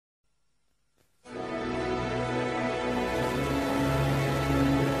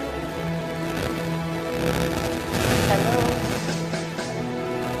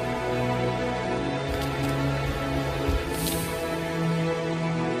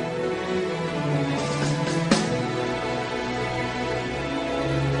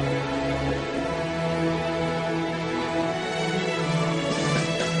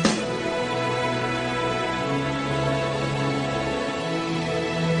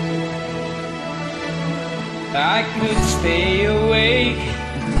I could stay awake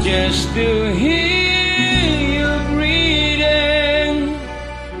just to hear you breathing,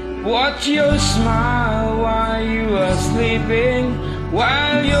 watch your smile while you are sleeping,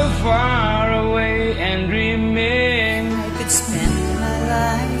 while you're far away and dreaming. I could spend my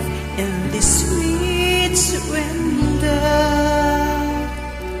life in this sweet surrender.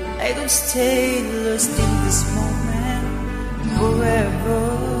 I could stay lost in this moment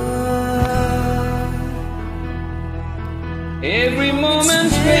forever. Every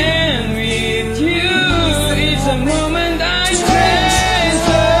moment spent with you is a moment I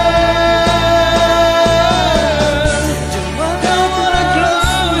treasure. Don't wanna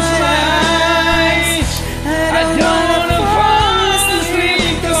close my eyes, I don't wanna fall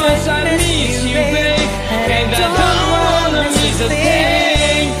asleep, 'cause I miss you, babe, and I don't wanna miss a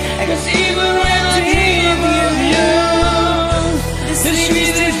thing. 'Cause even when I dream of you, the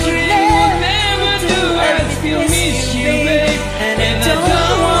sweetest dream would never do. I still miss you, babe, and I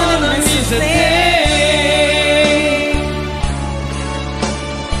don't wanna miss a thing.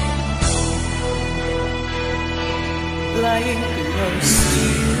 Lying close to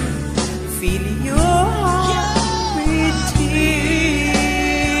you, feeling your heart beating,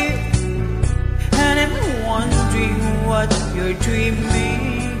 and I'm wondering what you're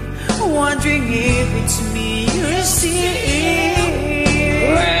dreaming, wondering if it's me you're seeing.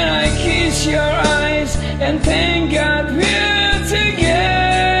 When I kiss your eyes and thank God we're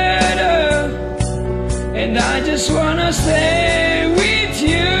together, and I just wanna stay with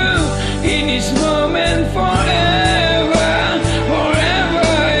you in this moment forever,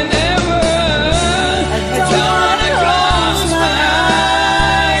 forever and ever. I don't wanna close my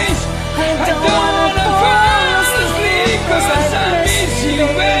eyes, I don't wanna fall asleep, 'cause I miss you,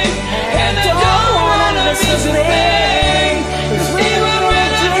 babe, and I don't wanna miss a thing. 'Cause even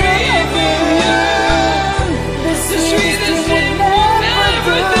when I dream of you, the sweetest thing we'll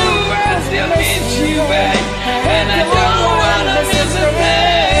never do, I still miss you, babe, and I don't wanna miss a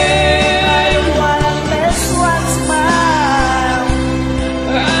thing. I don't wanna miss one smile,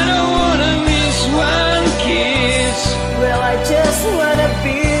 I don't wanna miss one kiss well I just wanna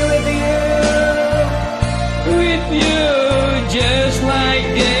be with you. with you, just like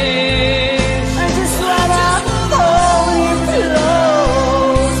this. I just wanna hold you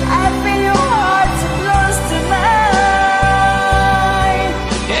close, I feel your heart so close to mine.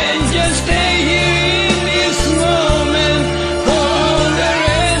 And just stay here in this moment for the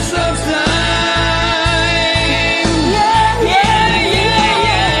rest of time. Yeah, Yeah, yeah,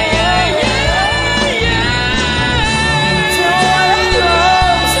 yeah, yeah, yeah, yeah. don't wanna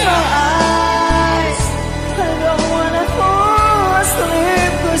close my eyes, I don't wanna fall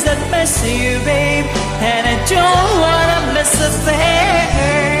asleep, 'cause I miss you, babe, and I don't wanna miss a thing.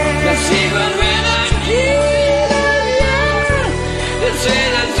 'Cause even when I kiss you, the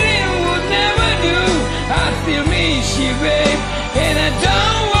sweetest dream would never do. I still miss you, babe, and I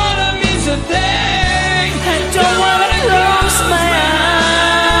don't wanna miss a thing. I don't wanna close my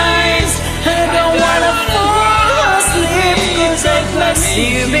eyes, I don't wanna fall asleep, 'cause I miss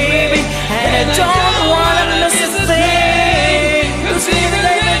you, baby, and I don't wanna miss a thing. 'Cause even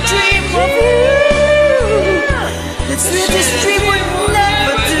when I dream of you, the sweetest dream would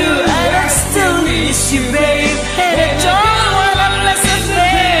never do, and I still miss you, babe, and I don't wanna miss a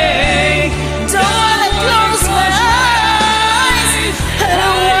thing. Don't wanna close my eyes, I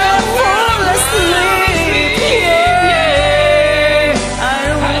don't wanna fall asleep, yeah. I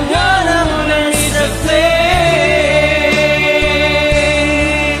don't wanna miss a thing.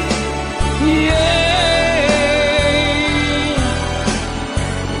 Yeah,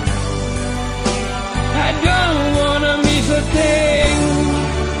 I don't wanna miss a thing.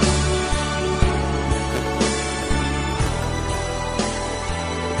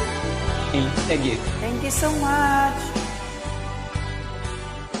 Thank you. Thank you so much.